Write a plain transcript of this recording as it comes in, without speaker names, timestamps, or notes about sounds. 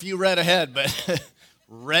few read ahead, but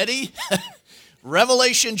ready?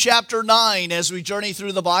 Revelation chapter 9 as we journey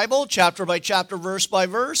through the Bible, chapter by chapter, verse by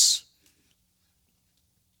verse.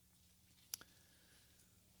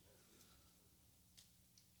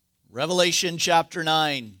 Revelation chapter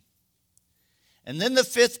 9. And then the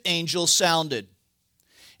fifth angel sounded,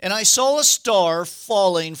 and I saw a star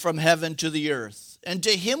falling from heaven to the earth, and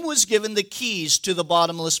to him was given the keys to the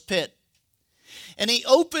bottomless pit. And he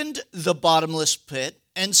opened the bottomless pit,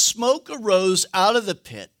 and smoke arose out of the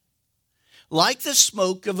pit, like the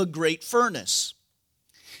smoke of a great furnace.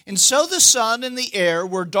 And so the sun and the air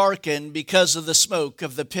were darkened because of the smoke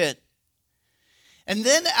of the pit. And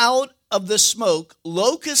then out of the smoke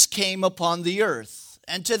locusts came upon the earth,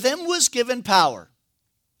 and to them was given power,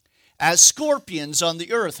 as scorpions on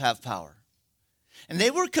the earth have power. And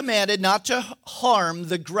they were commanded not to harm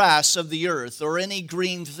the grass of the earth, or any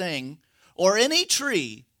green thing, or any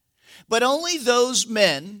tree, but only those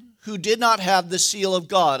men who did not have the seal of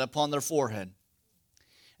God upon their forehead.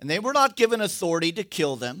 And they were not given authority to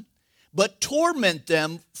kill them, but torment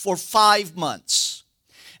them for 5 months.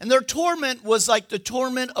 And their torment was like the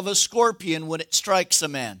torment of a scorpion when it strikes a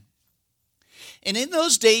man. And in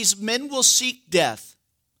those days men will seek death,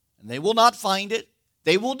 and they will not find it.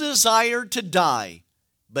 They will desire to die,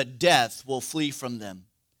 but death will flee from them.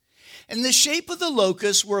 And the shape of the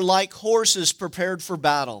locusts were like horses prepared for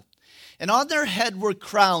battle. And on their head were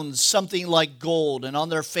crowns, something like gold, and on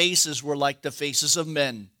their faces were like the faces of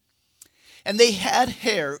men. And they had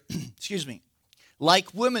hair,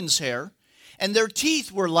 like women's hair, and their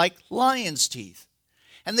teeth were like lions' teeth.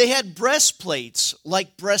 And they had breastplates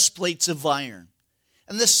like breastplates of iron.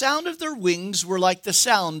 And the sound of their wings were like the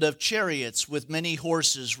sound of chariots with many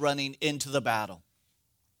horses running into the battle.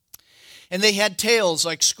 And they had tails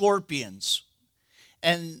like scorpions,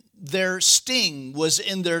 and their sting was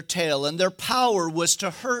in their tail, and their power was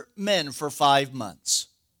to hurt men for 5 months.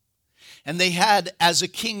 And they had as a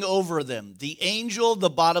king over them the angel of the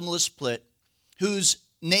bottomless pit, whose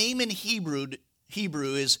name in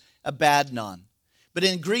Hebrew is Abaddon, but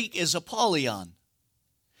in Greek is Apollyon.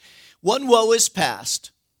 One woe is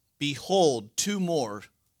past. Behold, 2 more.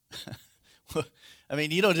 I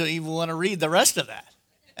mean, you don't even want to read the rest of that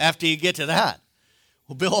after you get to that.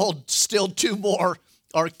 Well, behold, still 2 more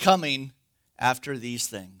are coming after these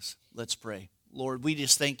things. Let's pray. Lord, we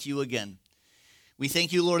just thank you again. We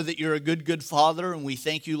thank you, Lord, that you're a good, good Father, and we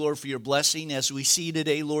thank you, Lord, for your blessing. As we see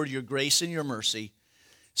today, Lord, your grace and your mercy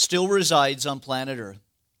still resides on planet Earth,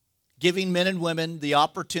 giving men and women the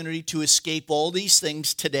opportunity to escape all these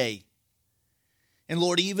things today. And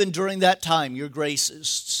Lord, even during that time, your grace is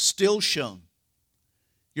still shown,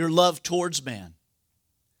 your love towards man.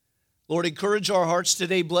 Lord, encourage our hearts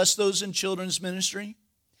today. Bless those in children's ministry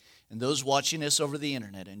and those watching us over the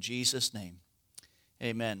internet. In Jesus' name,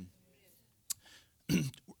 amen.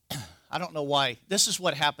 I don't know why. This is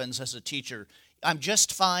what happens as a teacher. I'm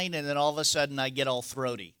just fine, and then all of a sudden I get all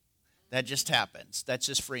throaty. That just happens. That's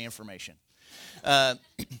just free information.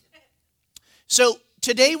 So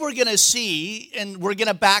today we're going to see, and we're going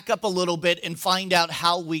to back up a little bit and find out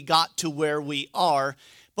how we got to where we are.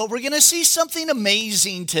 But we're going to see something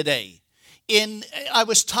amazing today. I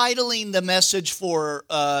was titling the message for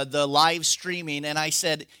the live streaming, and I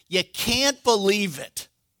said, you can't believe it,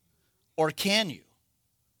 or can you?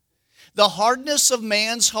 The hardness of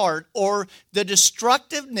man's heart, or the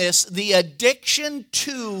destructiveness, the addiction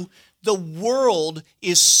to the world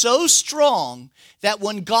is so strong that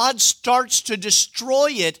when God starts to destroy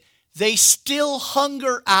it, they still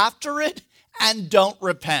hunger after it and don't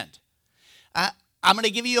repent. I'm going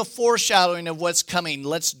to give you a foreshadowing of what's coming.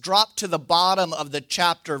 Let's drop to the bottom of the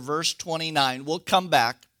chapter, verse 29. We'll come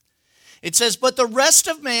back. It says, but the rest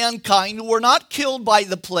of mankind who were not killed by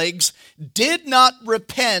the plagues did not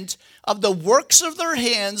repent of the works of their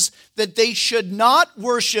hands, that they should not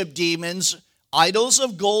worship demons, idols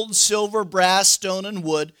of gold, silver, brass, stone, and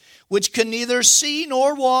wood, which can neither see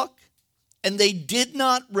nor walk. And they did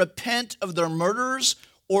not repent of their murders,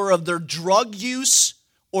 or of their drug use,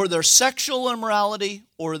 or their sexual immorality,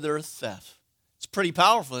 or their theft. It's pretty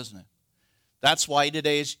powerful, isn't it? That's why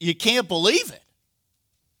today you can't believe it.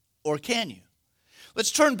 Or can you?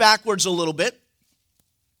 Let's turn backwards a little bit.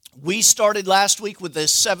 We started last week with the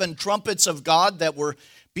 7 trumpets of God that were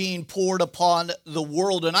being poured upon the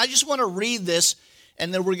world. And I just want to read this,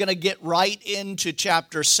 and then we're going to get right into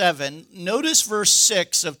chapter 7. Notice verse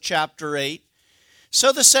 6 of chapter 8.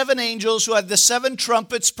 So the 7 angels who had the 7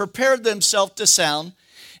 trumpets prepared themselves to sound.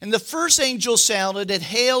 And the first angel sounded, and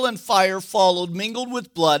hail and fire followed, mingled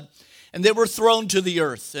with blood, and they were thrown to the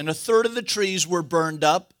earth. And a third of the trees were burned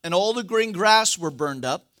up, and all the green grass were burned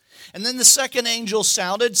up. And then the second angel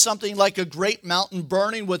sounded, something like a great mountain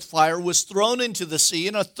burning with fire was thrown into the sea,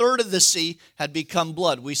 and a third of the sea had become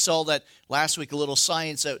blood. We saw that last week, a little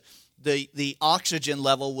science, that the oxygen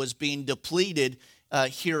level was being depleted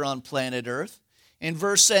here on planet Earth. And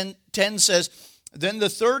verse 10 says, then the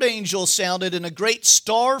third angel sounded, and a great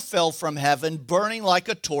star fell from heaven, burning like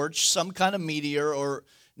a torch, some kind of meteor or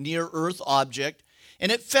near-earth object.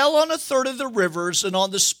 And it fell on a third of the rivers and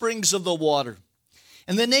on the springs of the water.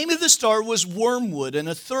 And the name of the star was Wormwood, and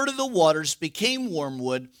a third of the waters became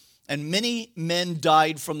wormwood, and many men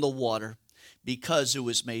died from the water because it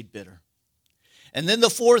was made bitter. And then the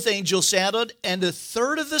fourth angel sounded, and a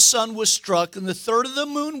third of the sun was struck, and a third of the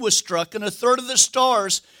moon was struck, and a third of the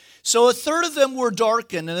stars. So a third of them were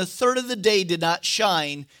darkened, and a third of the day did not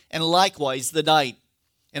shine, and likewise the night.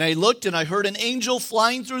 And I looked, and I heard an angel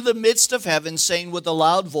flying through the midst of heaven, saying with a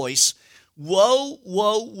loud voice, woe,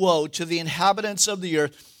 woe, woe to the inhabitants of the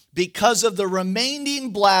earth, because of the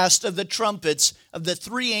remaining blast of the trumpets of the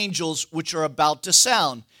three angels which are about to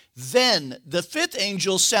sound. Then the fifth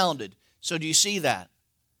angel sounded. So do you see that?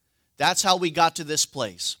 That's how we got to this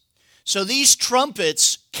place. So these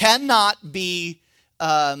trumpets cannot be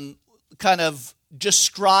kind of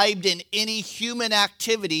described in any human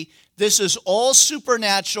activity. This is all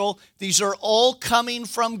supernatural. These are all coming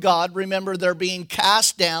from God. Remember, they're being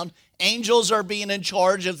cast down. Angels are being in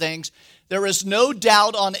charge of things. There is no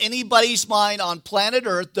doubt on anybody's mind on planet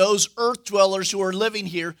Earth, those earth dwellers who are living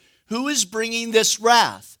here, who is bringing this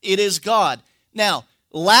wrath? It is God. Now,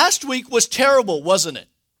 last week was terrible, wasn't it?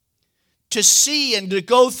 To see and to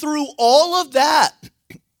go through all of that.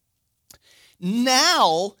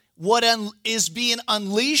 Now, what is being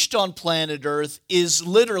unleashed on planet Earth is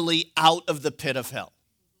literally out of the pit of hell.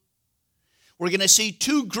 We're going to see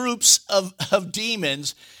two groups of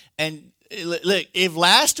demons. And look, if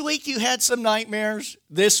last week you had some nightmares,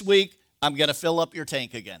 this week I'm going to fill up your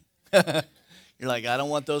tank again. You're like, I don't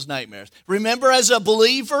want those nightmares. Remember, as a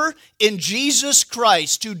believer in Jesus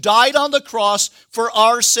Christ, who died on the cross for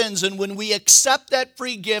our sins, and when we accept that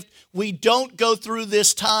free gift, we don't go through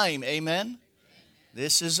this time. Amen?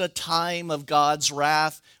 This is a time of God's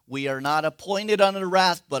wrath. We are not appointed unto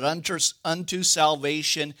wrath, but unto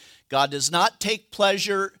salvation. God does not take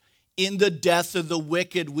pleasure in the death of the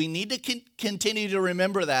wicked. We need to continue to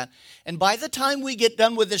remember that. And by the time we get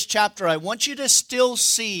done with this chapter, I want you to still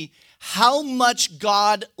see how much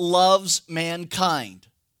God loves mankind.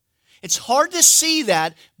 It's hard to see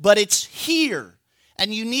that, but it's here.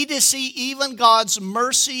 And you need to see even God's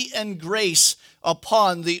mercy and grace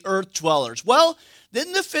upon the earth dwellers. Well,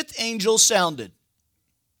 then the fifth angel sounded,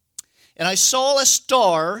 and I saw a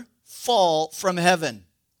star fall from heaven.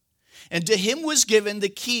 And to him was given the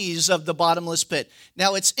keys of the bottomless pit.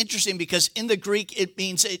 Now, it's interesting because in the Greek, it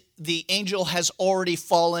means the angel has already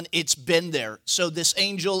fallen. It's been there. So this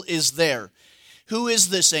angel is there. Who is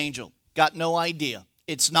this angel? Got no idea.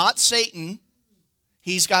 It's not Satan.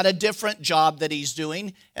 He's got a different job that he's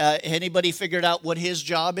doing. Anybody figured out what his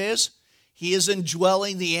job is? He is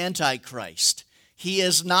indwelling the Antichrist. He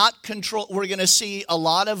is not control. We're going to see a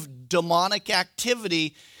lot of demonic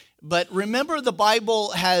activity. But remember, the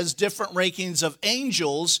Bible has different rankings of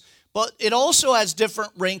angels, but it also has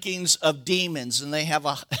different rankings of demons. And they have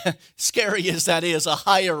a, scary as that is, a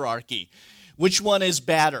hierarchy. Which one is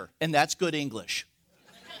badder? And that's good English.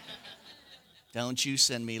 Don't you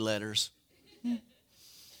send me letters.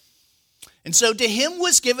 And so to him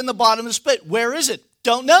was given the bottomless pit. Where is it?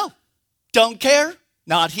 Don't know. Don't care.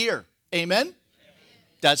 Not here. Amen?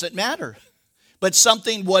 Doesn't matter. But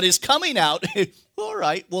something, what is coming out, all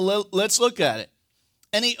right, well, let's look at it.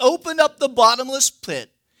 And he opened up the bottomless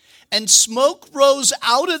pit, and smoke rose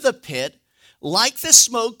out of the pit like the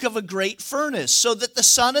smoke of a great furnace, so that the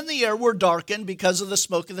sun and the air were darkened because of the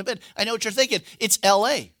smoke of the pit. I know what you're thinking. It's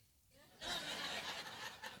L.A.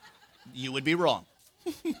 You would be wrong.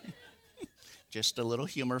 Just a little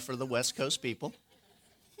humor for the West Coast people.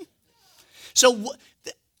 So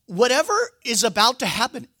whatever is about to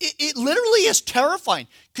happen, it literally is terrifying.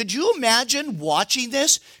 Could you imagine watching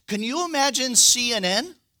this? Can you imagine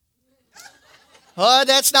CNN?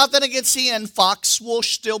 That's nothing against CNN. Fox will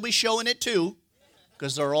still be showing it too,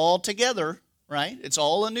 because they're all together, right? It's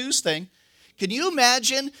all a news thing. Can you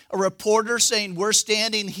imagine a reporter saying, we're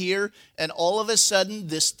standing here, and all of a sudden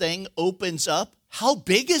this thing opens up? How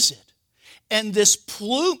big is it? And this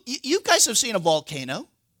plume, you guys have seen a volcano.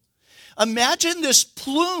 Imagine this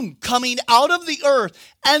plume coming out of the earth,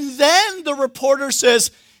 and then the reporter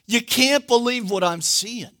says, you can't believe what I'm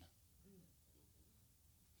seeing.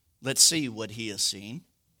 Let's see what he has seen.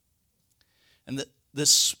 And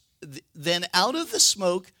then out of the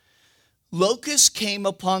smoke, Locusts came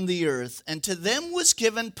upon the earth, and to them was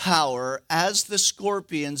given power as the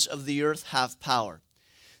scorpions of the earth have power.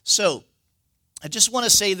 So, I just want to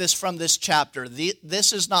say this from this chapter.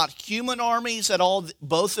 This is not human armies at all.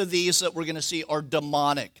 Both of these that we're going to see are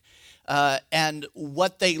demonic. And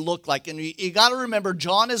what they look like. And you got to remember,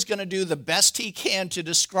 John is going to do the best he can to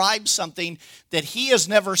describe something that he has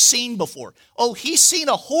never seen before. Oh, he's seen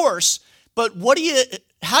a horse, but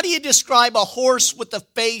how do you describe a horse with a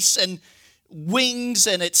face and wings,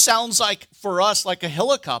 and it sounds like, for us, like a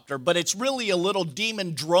helicopter, but it's really a little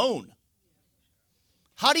demon drone?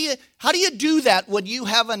 How do you do that when you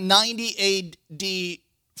have a 90 AD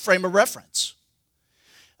frame of reference?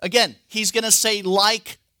 Again, he's going to say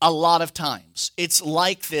like a lot of times. It's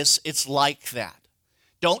like this, it's like that.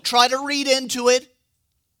 Don't try to read into it.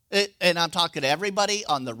 And I'm talking to everybody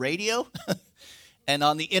on the radio and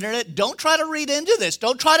on the internet. Don't try to read into this.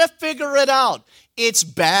 Don't try to figure it out. It's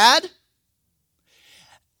bad,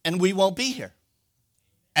 and we won't be here.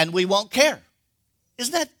 And we won't care.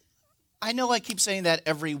 Isn't that? I know I keep saying that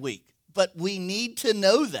every week, but we need to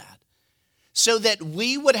know that so that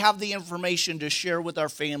we would have the information to share with our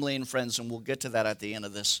family and friends, and we'll get to that at the end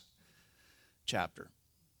of this chapter.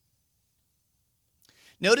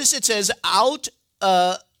 Notice it says, out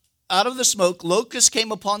of the smoke, locusts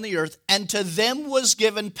came upon the earth, and to them was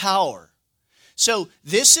given power. So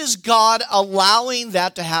this is God allowing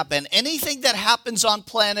that to happen. Anything that happens on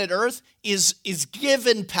planet Earth is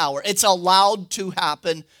given power. It's allowed to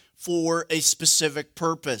happen for a specific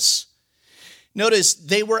purpose. Notice,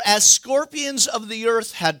 they were as scorpions of the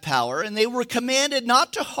earth had power, and they were commanded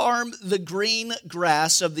not to harm the green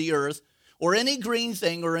grass of the earth, or any green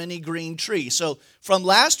thing, or any green tree. So from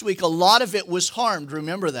last week, a lot of it was harmed,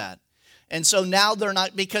 remember that. And so now they're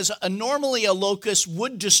not, because normally a locust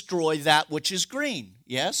would destroy that which is green,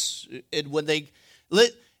 yes?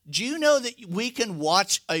 Do you know that we can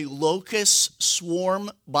watch a locust swarm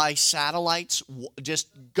by satellites just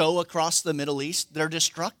go across the Middle East? They're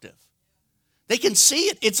destructive. They can see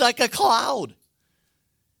it. It's like a cloud.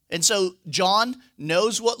 And so John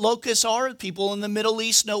knows what locusts are. People in the Middle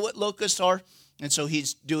East know what locusts are. And so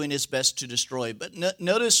he's doing his best to destroy. But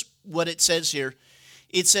notice what it says here.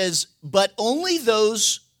 It says, but only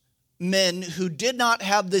those men who did not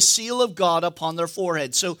have the seal of God upon their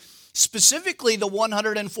forehead. So specifically, the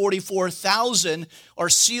 144,000 are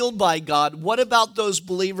sealed by God. What about those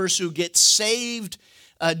believers who get saved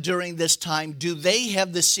during this time? Do they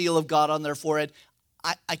have the seal of God on their forehead?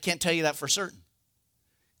 I can't tell you that for certain.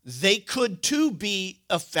 They could too be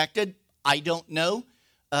affected. I don't know.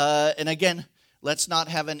 And again, let's not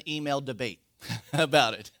have an email debate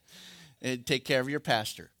about it. And take care of your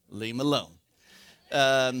pastor. Leave him alone.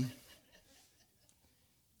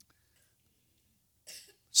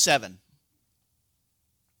 7.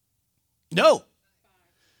 No.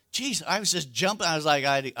 Jeez, I was just jumping. I was like,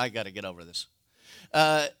 I got to get over this.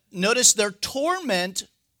 Notice their torment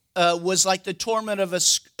was like the torment of a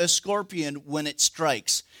scorpion when it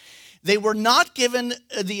strikes. They were not given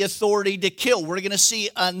the authority to kill. We're going to see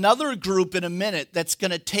another group in a minute that's going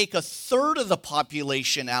to take a third of the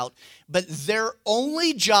population out, but their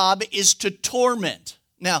only job is to torment.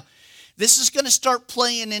 Now, this is going to start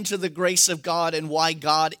playing into the grace of God and why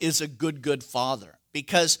God is a good father.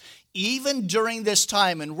 Because even during this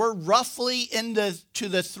time, and we're roughly to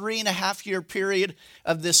the 3.5 year period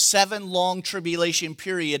of this 7 long tribulation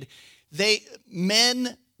period,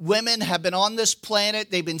 women have been on this planet.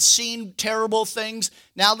 They've been seeing terrible things.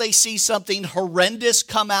 Now they see something horrendous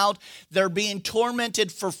come out. They're being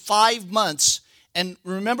tormented for 5 months. And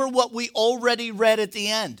remember what we already read at the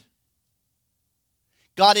end.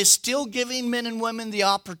 God is still giving men and women the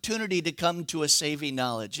opportunity to come to a saving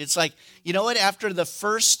knowledge. It's like, you know what? After the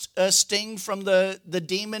first sting from the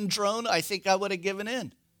demon drone, I think I would have given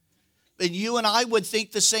in. And you and I would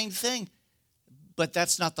think the same thing. But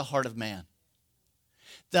that's not the heart of man.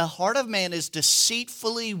 The heart of man is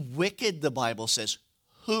deceitfully wicked, the Bible says.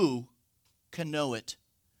 Who can know it?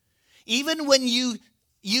 Even when you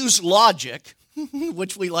use logic,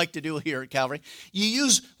 which we like to do here at Calvary, you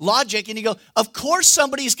use logic and you go, of course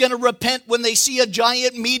somebody's going to repent when they see a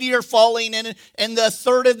giant meteor falling and the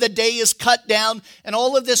third of the day is cut down and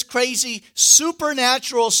all of this crazy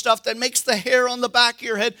supernatural stuff that makes the hair on the back of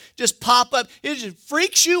your head just pop up. It just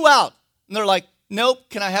freaks you out. And they're like, nope,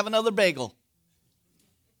 can I have another bagel?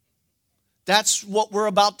 That's what we're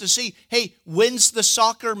about to see. Hey, when's the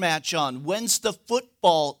soccer match on? When's the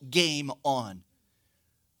football game on?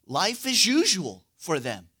 Life as usual for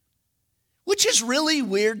them, which is really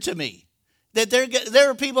weird to me. That there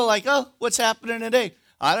are people like, oh, what's happening today?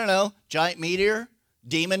 I don't know, giant meteor,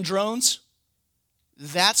 demon drones.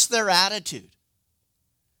 That's their attitude.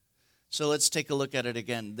 So let's take a look at it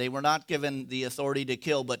again. They were not given the authority to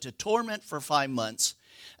kill, but to torment for 5 months.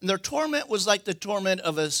 And their torment was like the torment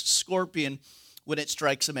of a scorpion when it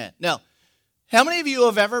strikes a man. Now, how many of you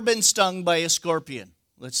have ever been stung by a scorpion?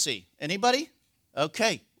 Let's see. Anybody?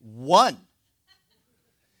 Okay, one.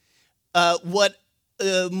 What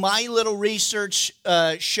my little research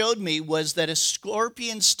showed me was that a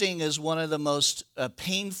scorpion sting is one of the most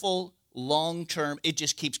painful, long-term. It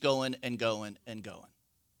just keeps going and going and going.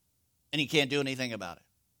 And you can't do anything about it.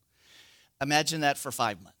 Imagine that for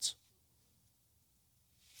 5 months.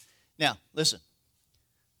 Now, listen.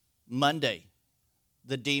 Monday,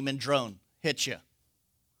 the demon drone hits you.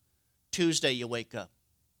 Tuesday, you wake up.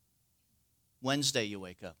 Wednesday, you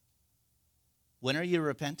wake up. When are you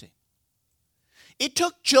repenting? It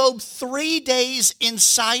took Job 3 days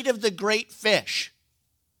inside of the great fish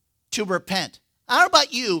to repent. I don't know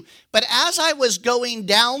about you, but as I was going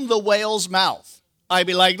down the whale's mouth, I'd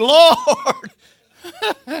be like, Lord,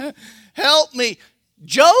 help me.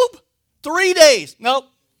 Job, 3 days. Nope.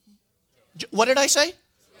 What did I say?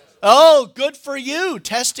 Oh, good for you.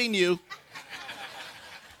 Testing you.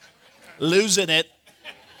 Losing it.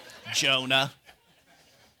 Jonah.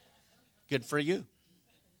 Good for you.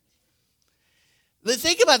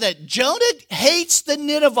 Think about that. Jonah hates the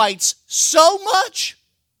Ninevites so much.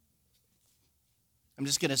 I'm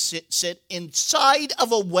just going to sit inside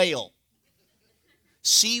of a whale.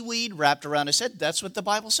 Seaweed wrapped around his head. That's what the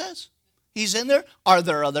Bible says. He's in there. Are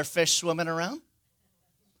there other fish swimming around?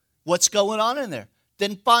 What's going on in there?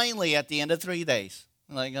 Then finally, at the end of 3 days,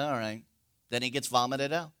 I'm like, all right. Then he gets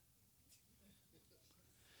vomited out.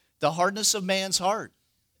 The hardness of man's heart.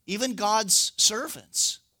 Even God's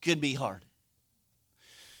servants can be hard.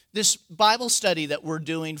 This Bible study that we're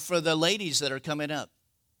doing for the ladies that are coming up,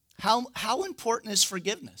 how important is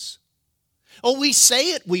forgiveness? Oh, we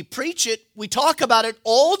say it, we preach it, we talk about it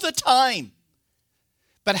all the time.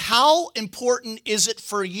 But how important is it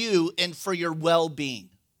for you and for your well-being?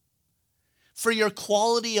 For your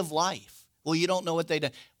quality of life? Well, you don't know what they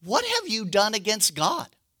did. What have you done against God?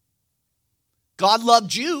 God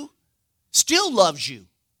loved you, still loves you,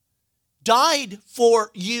 died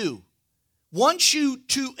for you, wants you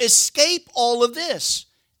to escape all of this.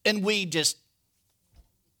 And we just,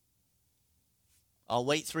 I'll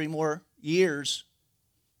wait 3 more years,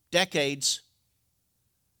 decades.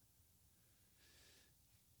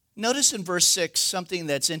 Notice in verse 6 something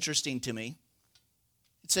that's interesting to me.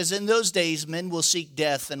 It says, in those days men will seek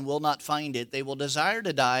death and will not find it. They will desire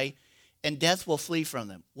to die, and death will flee from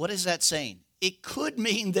them. What is that saying? It could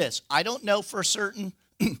mean this. I don't know for certain,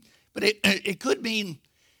 but it could mean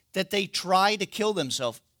that they try to kill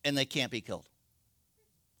themselves and they can't be killed.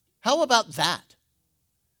 How about that?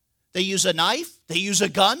 They use a knife, they use a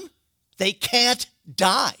gun, they can't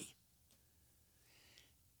die.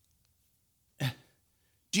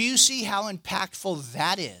 Do you see how impactful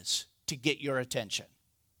that is to get your attention?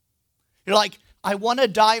 You're like, I want to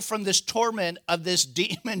die from this torment of this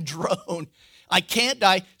demon drone. I can't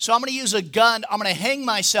die, so I'm going to use a gun. I'm going to hang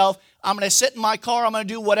myself. I'm going to sit in my car. I'm going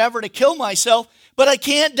to do whatever to kill myself, but I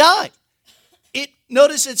can't die.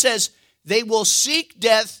 Notice it says, they will seek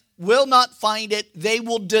death, will not find it. They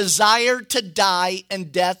will desire to die,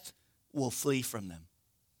 and death will flee from them.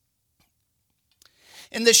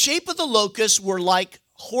 And the shape of the locusts were like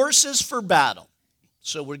horses for battle.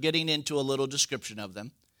 So we're getting into a little description of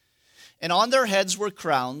them. And on their heads were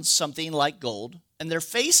crowns, something like gold. And their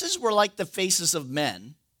faces were like the faces of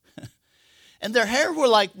men. And their hair were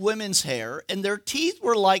like women's hair. And their teeth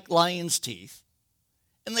were like lions' teeth.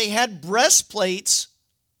 And they had breastplates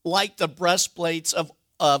like the breastplates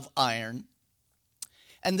of iron.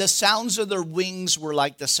 And the sounds of their wings were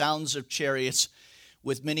like the sounds of chariots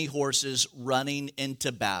with many horses running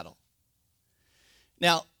into battle.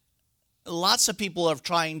 Now, lots of people are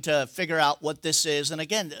trying to figure out what this is. And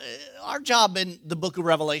again, our job in the book of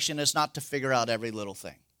Revelation is not to figure out every little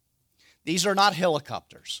thing. These are not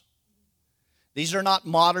helicopters. These are not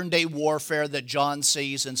modern day warfare that John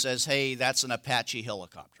sees and says, hey, that's an Apache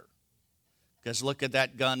helicopter. Because look at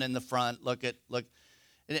that gun in the front. Look.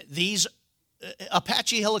 These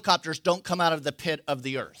Apache helicopters don't come out of the pit of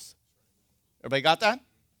the earth. Everybody got that?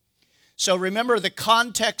 So remember the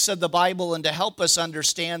context of the Bible, and to help us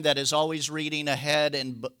understand that is always reading ahead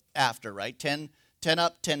and after, right? 10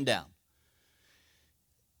 up, 10 down.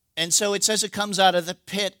 And so it says it comes out of the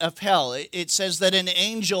pit of hell. It says that an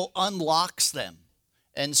angel unlocks them.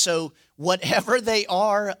 And so whatever they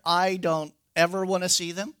are, I don't ever want to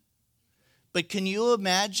see them. But can you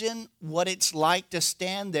imagine what it's like to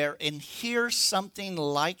stand there and hear something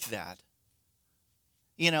like that?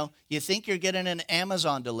 You think you're getting an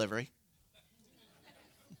Amazon delivery.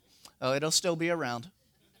 Oh, it'll still be around.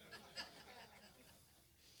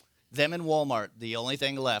 Them and Walmart, the only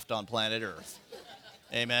thing left on planet Earth.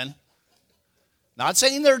 Amen. Not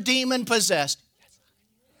saying they're demon possessed.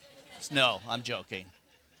 No, I'm joking.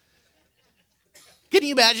 Can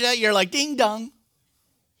you imagine that? You're like, ding dong.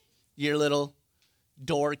 Your little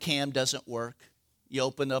door cam doesn't work. You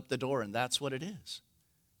open up the door and that's what it is.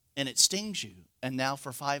 And it stings you. And now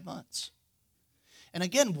for 5 months. And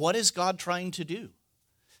again, what is God trying to do?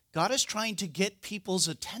 God is trying to get people's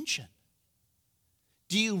attention.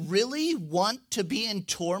 Do you really want to be in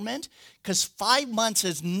torment? Because 5 months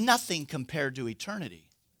is nothing compared to eternity.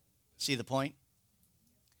 See the point?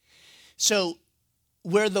 So,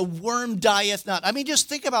 where the worm dieth not. I mean, just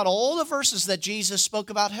think about all the verses that Jesus spoke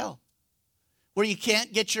about hell. Where you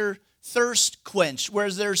can't get your thirst quenched. Where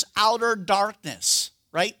there's outer darkness.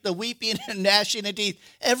 Right? The weeping and gnashing of teeth.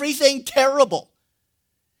 Everything terrible.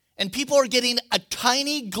 And people are getting a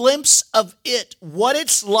tiny glimpse of it. What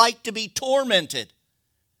it's like to be tormented.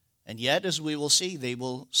 And yet, as we will see, they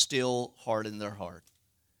will still harden their heart.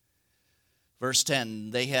 Verse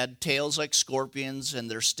 10, they had tails like scorpions,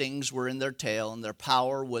 and their stings were in their tail, and their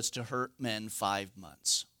power was to hurt men 5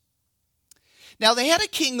 months. Now they had a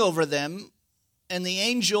king over them, and the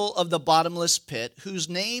angel of the bottomless pit, whose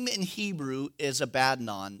name in Hebrew is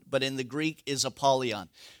Abaddon, but in the Greek is Apollyon.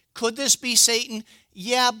 Could this be Satan?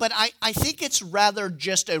 Yeah, but I think it's rather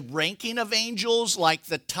just a ranking of angels, like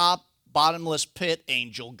the top bottomless pit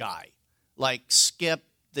angel guy, like Skip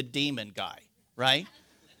the demon guy, right?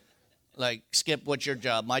 Like, Skip, what's your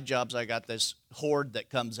job? My job's I got this horde that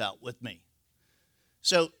comes out with me.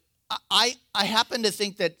 So I happen to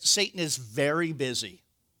think that Satan is very busy.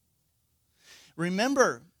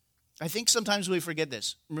 Remember, I think sometimes we forget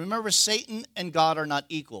this. Remember, Satan and God are not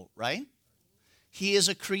equal, right? He is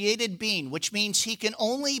a created being, which means he can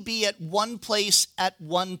only be at one place at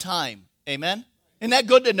one time. Amen? Isn't that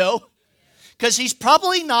good to know? Because he's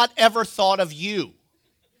probably not ever thought of you.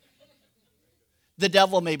 The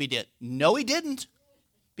devil maybe did. No, he didn't.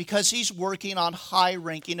 Because he's working on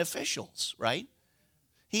high-ranking officials, right?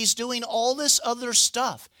 He's doing all this other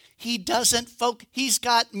stuff. He doesn't focus. He's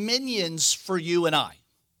got minions for you and I.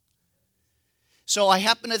 So I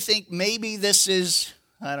happen to think maybe this is,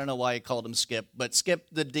 I don't know why I called him Skip, but Skip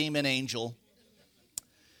the demon angel.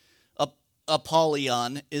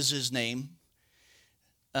 Apollyon is his name.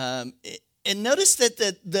 And notice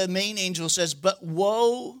that the main angel says, but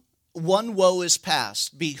woe, one woe is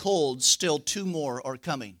past. Behold, still 2 more are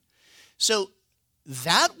coming. So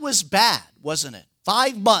that was bad, wasn't it?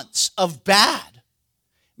 5 months of bad.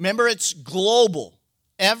 Remember, it's global.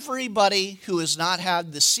 Everybody who has not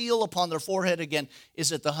had the seal upon their forehead again,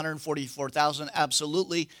 is it the 144,000?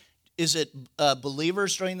 Absolutely. Is it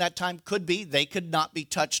believers during that time? Could be. They could not be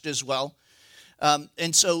touched as well.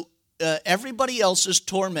 And so everybody else is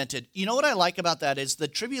tormented. You know what I like about that is the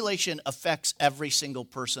tribulation affects every single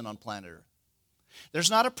person on planet Earth. There's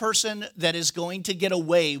not a person that is going to get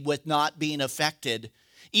away with not being affected,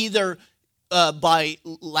 either by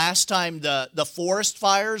last time the forest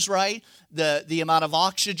fires, right? The amount of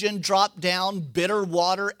oxygen dropped down, bitter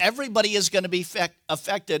water. Everybody is going to be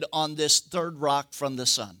affected on this third rock from the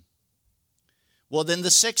sun. Well, then the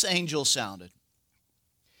 6th angel sounded.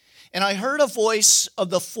 And I heard a voice from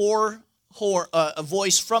the 4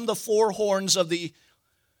 horns of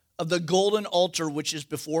the golden altar which is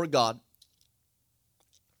before God,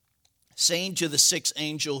 saying to the 6th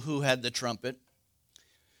angel who had the trumpet,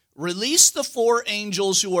 release the 4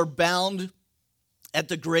 angels who are bound at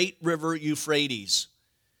the great river Euphrates.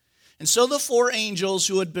 And so the 4 angels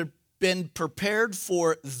who had been prepared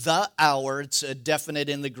for the hour, it's a definite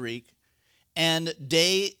in the Greek, and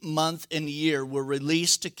day, month, and year were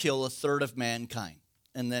released to kill 1/3 of mankind.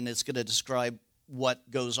 And then it's going to describe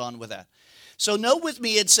what goes on with that. So note with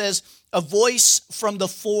me, it says, a voice from the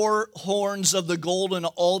 4 horns of the golden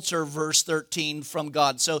altar, verse 13, from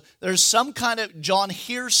God. So there's some kind of, John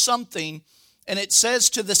hears something, and it says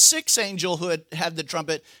to the 6th angel who had the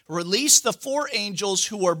trumpet, release the 4 angels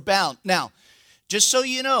who are bound. Now, just so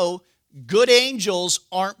you know, good angels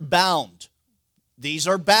aren't bound. These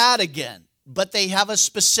are bad again, but they have a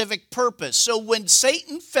specific purpose. So when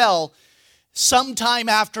Satan fell sometime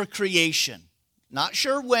after creation, not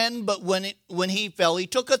sure when, but when he fell, he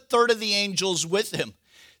took 1/3 of the angels with him.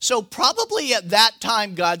 So probably at that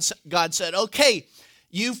time, God said, okay,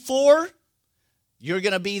 you 4, you're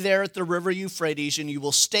going to be there at the river Euphrates, and you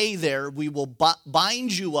will stay there. We will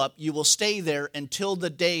bind you up. You will stay there until the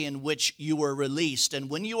day in which you are released. And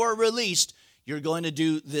when you are released, you're going to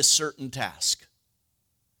do this certain task.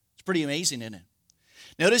 It's pretty amazing, isn't it?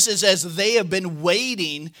 Notice it says, as they have been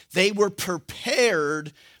waiting, they were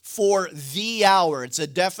prepared for the hour. It's a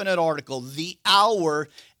definite article. The hour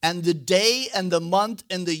and the day and the month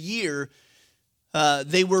and the year,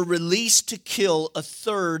 they were released to kill a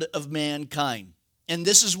third of mankind. And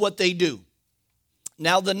this is what they do.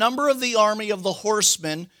 Now the number of the army of the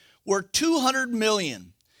horsemen were 200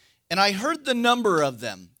 million. And I heard the number of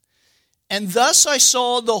them. And thus I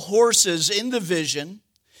saw the horses in the vision,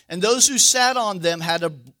 and those who sat on them had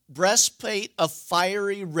a breastplate of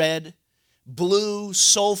fiery red, blue,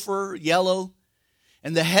 sulfur, yellow.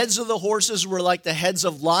 And the heads of the horses were like the heads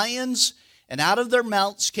of lions, and out of their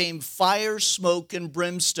mouths came fire, smoke, and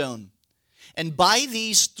brimstone. And by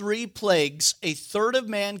these three plagues, a third of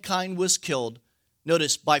mankind was killed.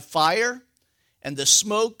 Notice, by fire and the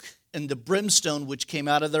smoke and the brimstone which came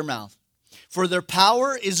out of their mouth. For their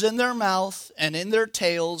power is in their mouth and in their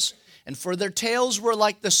tails, and for their tails were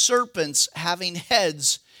like the serpents having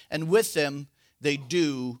heads, and with them they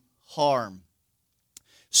do harm.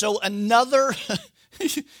 So another,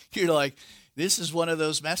 you're like, this is one of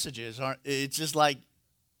those messages. It's just like,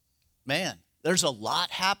 man, there's a lot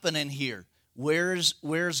happening here. Where's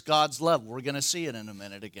God's love? We're going to see it in a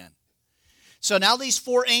minute again. So now these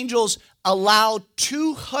four angels allow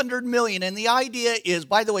 200 million. And the idea is,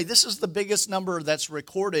 by the way, this is the biggest number that's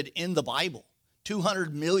recorded in the Bible,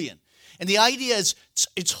 200 million. And the idea is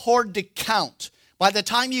it's hard to count. By the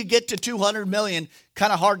time you get to 200 million,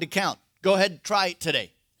 kind of hard to count. Go ahead and try it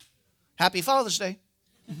today. Happy Father's Day.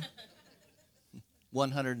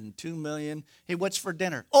 102 million. Hey, what's for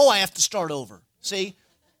dinner? Oh, I have to start over. See?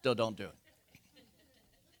 Don't do it.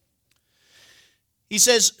 He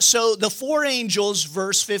says, so the four angels,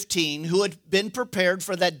 verse 15, who had been prepared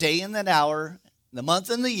for that day and that hour, the month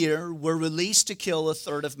and the year, were released to kill a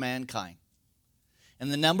third of mankind. And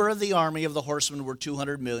the number of the army of the horsemen were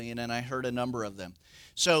 200 million, and I heard a number of them.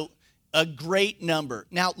 So a great number.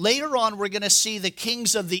 Now, later on, we're going to see the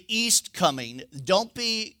kings of the east coming. Don't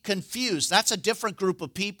be confused. That's a different group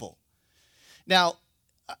of people. Now,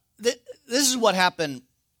 this is what happened.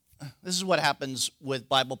 This is what happens with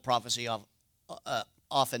Bible prophecy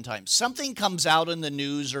oftentimes. Something comes out in the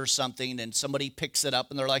news or something, and somebody picks it up,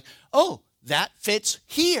 and they're like, oh, that fits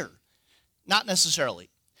here. Not necessarily.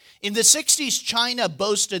 In the 60s, China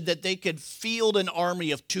boasted that they could field an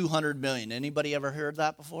army of 200 million. Anybody ever heard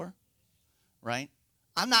that before? Right?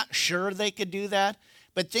 I'm not sure they could do that,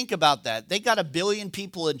 but think about that. They got 1 billion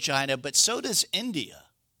people in China, but so does India.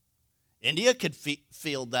 India could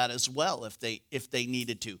field that as well if they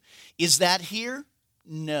needed to. Is that here?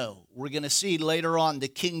 No. We're going to see later on the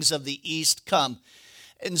kings of the east come.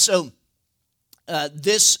 And so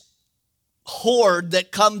this horde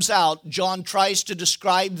that comes out, John tries to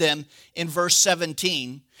describe them in verse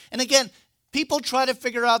 17. And again, people try to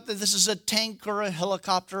figure out that this is a tank or a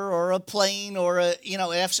helicopter or a plane or a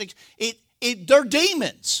F-6. They're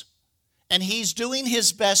demons. And he's doing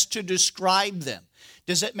his best to describe them.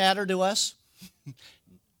 Does it matter to us?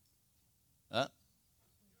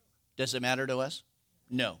 Does it matter to us?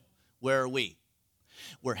 No. Where are we?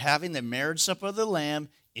 We're having the marriage supper of the Lamb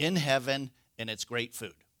in heaven, and it's great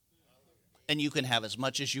food. And you can have as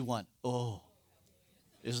much as you want. Oh,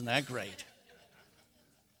 isn't that great?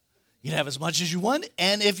 You can have as much as you want,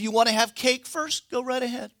 and if you want to have cake first, go right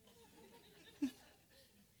ahead.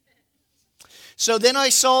 So then I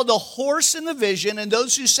saw the horse in the vision, and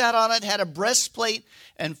those who sat on it had a breastplate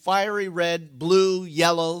and fiery red, blue,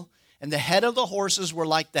 yellow, and the head of the horses were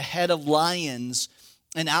like the head of lions,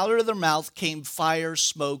 and out of their mouth came fire,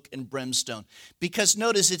 smoke, and brimstone. Because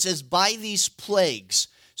notice it says, by these plagues.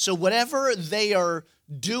 So whatever they are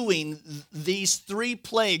doing, these three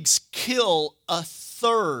plagues kill a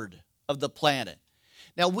third of the planet.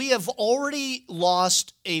 Now, we have already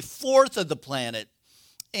lost a fourth of the planet,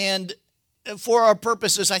 and for our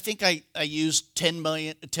purposes, I think I used 10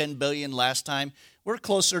 billion last time. We're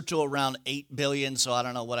closer to around 8 billion, so I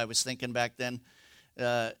don't know what I was thinking back then.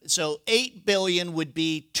 So 8 billion would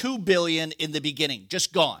be 2 billion in the beginning,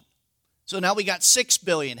 just gone. So now we got 6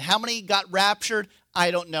 billion. How many got raptured? I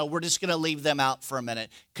don't know. We're just going to leave them out for a minute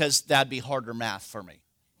because that'd be harder math for me.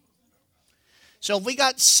 So if we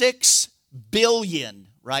got 6 billion,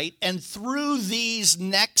 right? And through these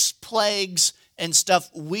next plagues and stuff,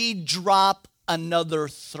 we drop another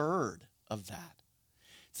third of that.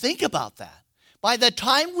 Think about that. By the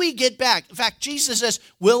time we get back, in fact, Jesus says,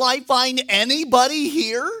 will I find anybody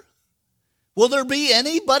here? Will there be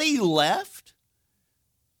anybody left?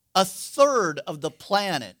 A third of the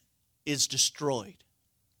planet is destroyed,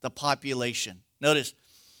 the population. Notice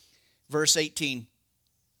verse 18.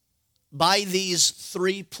 By these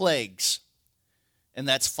three plagues, and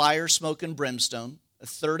that's fire, smoke, and brimstone. a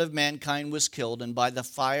third of mankind was killed, and by the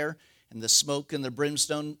fire and the smoke and the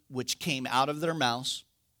brimstone which came out of their mouths.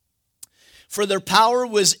 For their power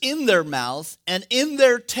was in their mouth and in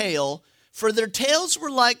their tail, for their tails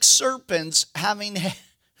were like serpents having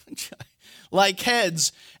like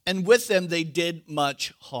heads, and with them they did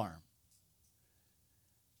much harm.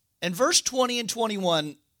 And verse 20 and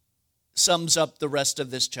 21 sums up the rest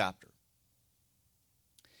of this chapter.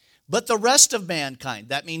 But the rest of mankind,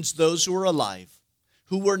 that means those who are alive,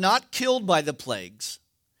 who were not killed by the plagues,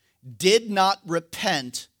 did not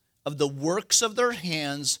repent of the works of their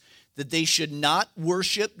hands, that they should not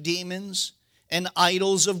worship demons and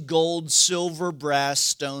idols of gold, silver, brass,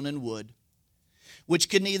 stone, and wood, which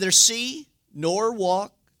could neither see nor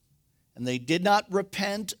walk, and they did not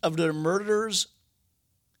repent of their murders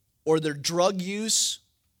or their drug use.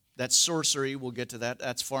 That's sorcery, we'll get to that,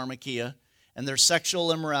 that's pharmakia, and their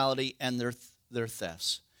sexual immorality and their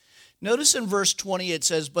thefts. Notice in verse 20 it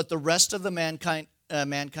says, but the rest of the mankind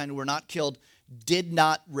who were not killed did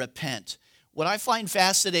not repent. What I find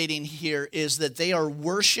fascinating here is that they are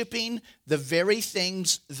worshiping the very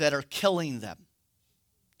things that are killing them.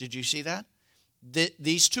 Did you see that?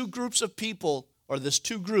 These two groups of people, or these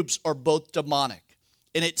two groups, are both demonic.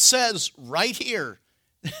 And it says right here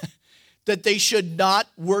that they should not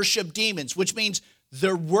worship demons, which means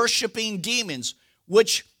they're worshiping demons,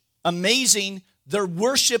 which, amazing, they're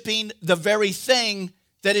worshiping the very thing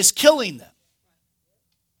that is killing them.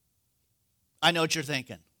 I know what you're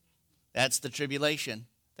thinking. That's the tribulation.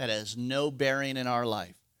 That has no bearing in our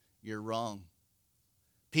life. You're wrong.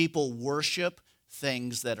 People worship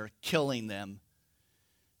things that are killing them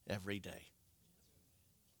every day.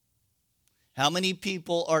 How many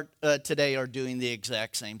people today are doing the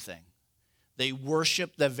exact same thing? They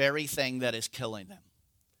worship the very thing that is killing them.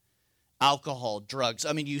 Alcohol, drugs.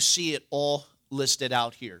 I mean, you see it all listed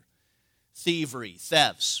out here. Thievery,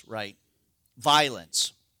 thefts, right?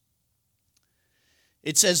 Violence.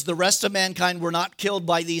 It says, the rest of mankind were not killed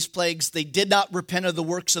by these plagues. They did not repent of the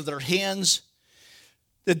works of their hands,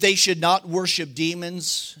 that they should not worship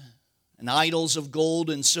demons and idols of gold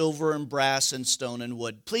and silver and brass and stone and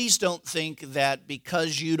wood. Please don't think that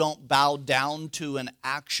because you don't bow down to an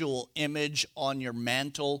actual image on your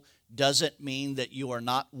mantle doesn't mean that you are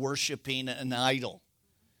not worshiping an idol.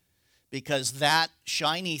 Because that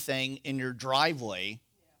shiny thing in your driveway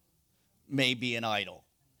may be an idol.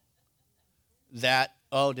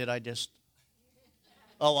 I'll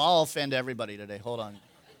offend everybody today. Hold on.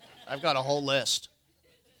 I've got a whole list.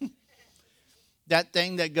 That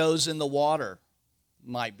thing that goes in the water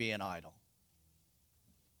might be an idol.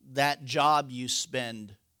 That job you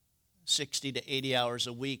spend 60 to 80 hours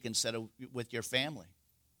a week instead of with your family,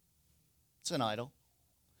 it's an idol.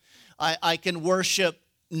 I can worship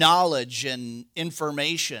knowledge and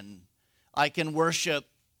information. I can worship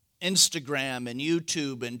Instagram and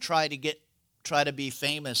YouTube and try to be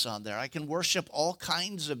famous on there. I can worship all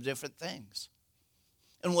kinds of different things.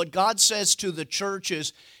 And what God says to the church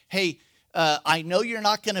is, hey, I know you're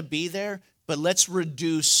not going to be there, but let's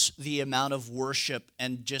reduce the amount of worship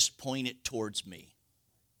and just point it towards me.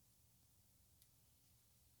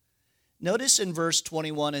 Notice in verse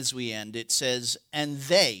 21 as we end, it says, and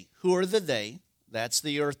they, who are the they? That's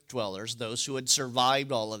the earth dwellers, those who had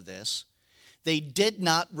survived all of this. They did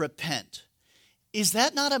not repent. Is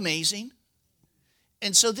that not amazing?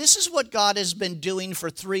 And so this is what God has been doing for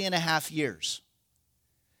 3.5 years.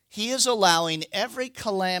 He is allowing every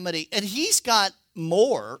calamity, and he's got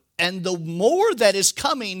more, and the more that is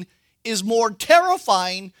coming is more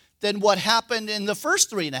terrifying than what happened in the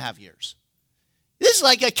first 3.5 years. This is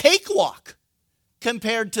like a cakewalk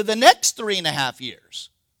compared to the next 3.5 years.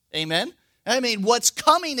 Amen? I mean, what's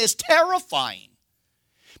coming is terrifying.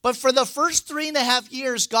 But for the first 3.5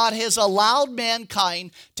 years, God has allowed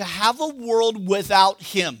mankind to have a world without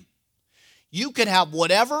him. You can have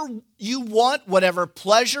whatever you want, whatever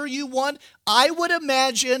pleasure you want. I would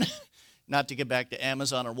imagine, not to get back to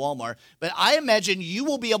Amazon or Walmart, but I imagine you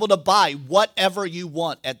will be able to buy whatever you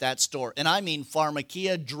want at that store. And I mean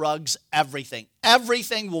pharmakia, drugs, everything.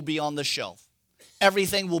 Everything will be on the shelf.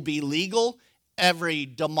 Everything will be legal. Every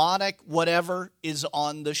demonic whatever is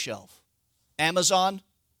on the shelf. Amazon,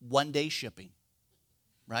 1-day shipping,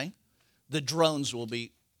 right? The drones will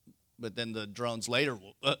be, but then the drones later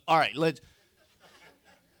will, all right,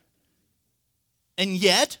 and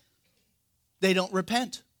yet, they don't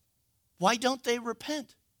repent. Why don't they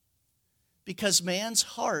repent? Because man's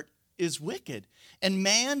heart is wicked. And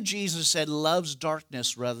man, Jesus said, loves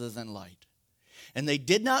darkness rather than light. And they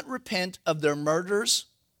did not repent of their murders,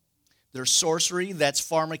 their sorcery, that's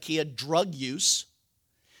pharmakia, drug use,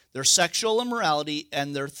 their sexual immorality,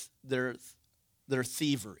 and their their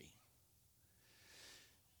thievery.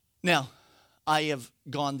 Now, I have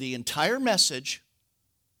gone the entire message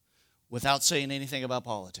without saying anything about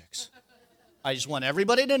politics. I just want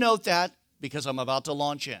everybody to note that because I'm about to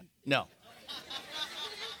launch in. No.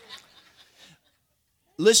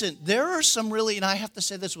 Listen, there are some really, and I have to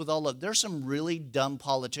say this with all love, there's some really dumb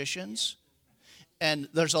politicians. And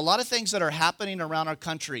there's a lot of things that are happening around our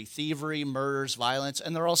country, thievery, murders, violence,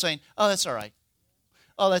 and they're all saying, oh, that's all right.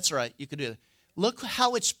 Oh, that's all right. You can do that. Look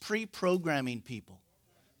how it's pre-programming people.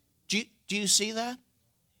 Do you see that?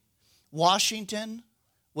 Washington,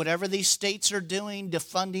 whatever these states are doing,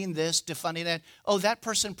 defunding this, defunding that. Oh, that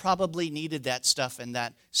person probably needed that stuff in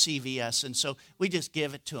that CVS, and so we just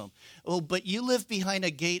give it to them. Oh, but you live behind a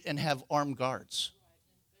gate and have armed guards.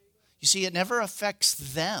 You see, it never affects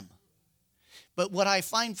them. But what I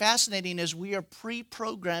find fascinating is we are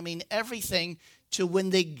pre-programming everything to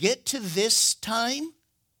when they get to this time,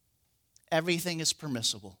 everything is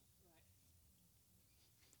permissible.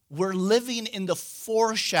 We're living in the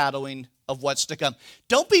foreshadowing of what's to come.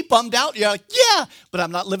 Don't be bummed out. You're like, yeah, but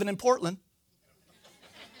I'm not living in Portland.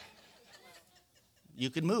 You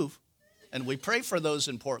can move. And we pray for those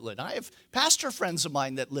in Portland. I have pastor friends of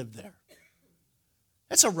mine that live there.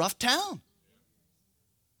 It's a rough town.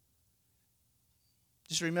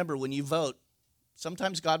 Just remember, when you vote,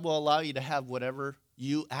 sometimes God will allow you to have whatever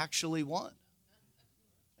you actually want.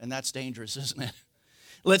 And that's dangerous, isn't it?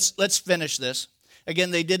 Let's finish this.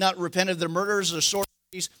 Again, they did not repent of their murders, their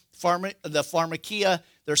sorceries, the pharmakia,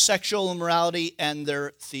 their sexual immorality, and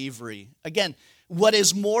their thievery. Again, what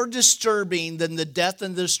is more disturbing than the death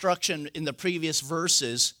and destruction in the previous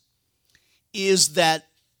verses is that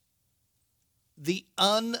the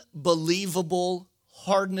unbelievable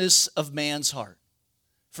hardness of man's heart.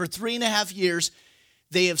 For 3.5 years,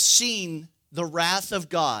 they have seen the wrath of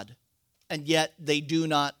God, and yet they do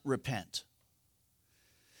not repent.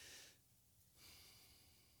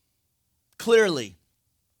 Clearly,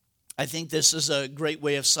 I think this is a great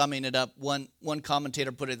way of summing it up. One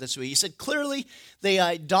commentator put it this way. He said, clearly, the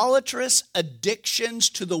idolatrous addictions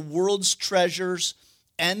to the world's treasures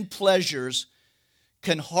and pleasures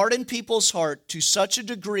can harden people's heart to such a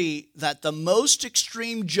degree that the most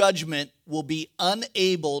extreme judgment will be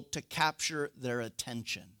unable to capture their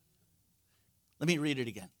attention. Let me read it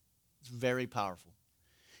again. It's very powerful.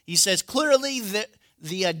 He says, clearly,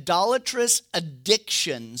 the idolatrous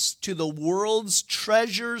addictions to the world's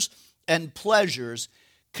treasures and pleasures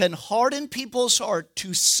can harden people's heart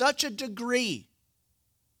to such a degree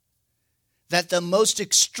that the most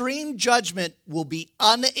extreme judgment will be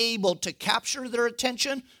unable to capture their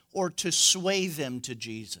attention or to sway them to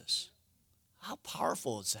Jesus. How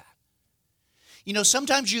powerful is that? You know,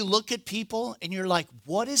 sometimes you look at people and you're like,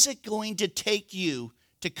 what is it going to take you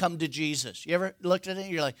to come to Jesus? You ever looked at it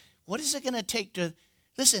and you're like, what is it going to take to...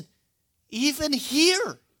 Listen, even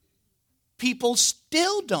here, people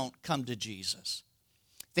still don't come to Jesus.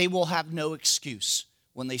 They will have no excuse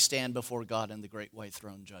when they stand before God in the great white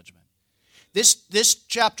throne judgment. This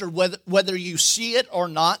chapter, whether you see it or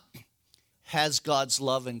not, has God's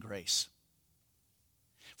love and grace.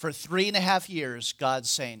 For 3.5 years, God's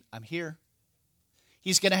saying, I'm here.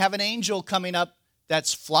 He's going to have an angel coming up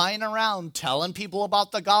that's flying around telling people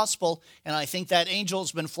about the gospel, and I think that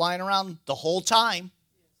angel's been flying around the whole time.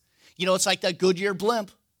 You know, it's like that Goodyear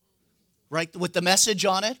blimp, right, with the message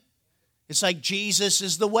on it. It's like Jesus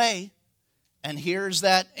is the way, and here's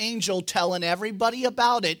that angel telling everybody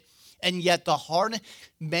about it. And yet the heart,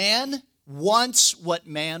 man wants what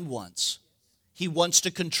man wants. He wants to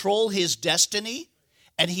control his destiny,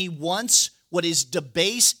 and he wants what his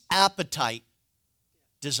debased appetite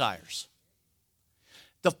desires.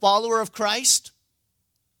 The follower of Christ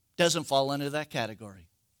doesn't fall into that category.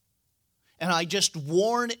 And I just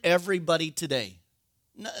warn everybody today,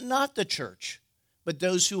 not the church, but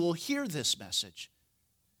those who will hear this message,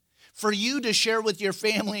 for you to share with your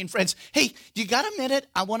family and friends, hey, you got a minute?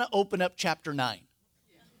 I want to open up chapter 9.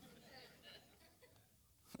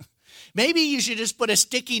 Maybe you should just put a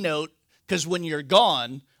sticky note, because when you're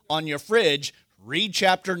gone, on your fridge, read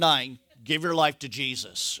chapter 9, give your life to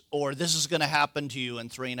Jesus, or this is going to happen to you in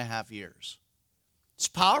 3.5 years. It's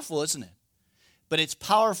powerful, isn't it? But it's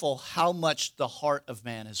powerful how much the heart of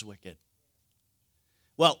man is wicked.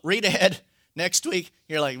 Well, read ahead. Next week,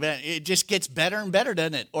 you're like, man, it just gets better and better,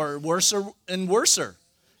 doesn't it? Or worser and worser.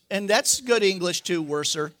 And that's good English too,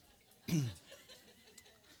 worser.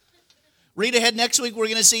 Read ahead next week, we're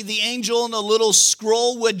going to see the angel in a little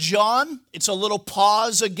scroll with John. It's a little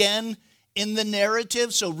pause again in the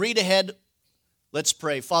narrative. So read ahead. Let's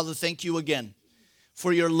pray. Father, thank you again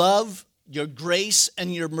for your love your grace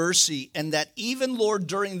and your mercy, and that even, Lord,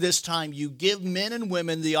 during this time, you give men and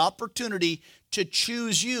women the opportunity to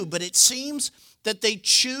choose you. But it seems that they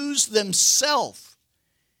choose themselves.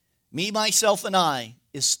 Me, myself, and I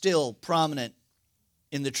is still prominent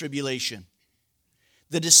in the tribulation.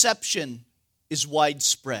 The deception is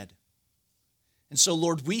widespread. And so,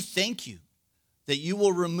 Lord, we thank you that you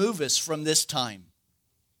will remove us from this time,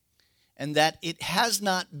 and that it has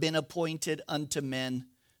not been appointed unto men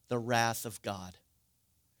the wrath of God.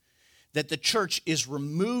 That the church is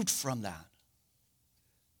removed from that.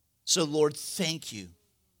 So, Lord, thank you.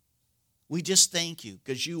 We just thank you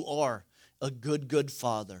because you are a good, good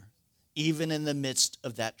Father, even in the midst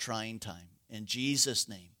of that trying time. In Jesus'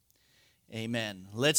 name, amen. Let's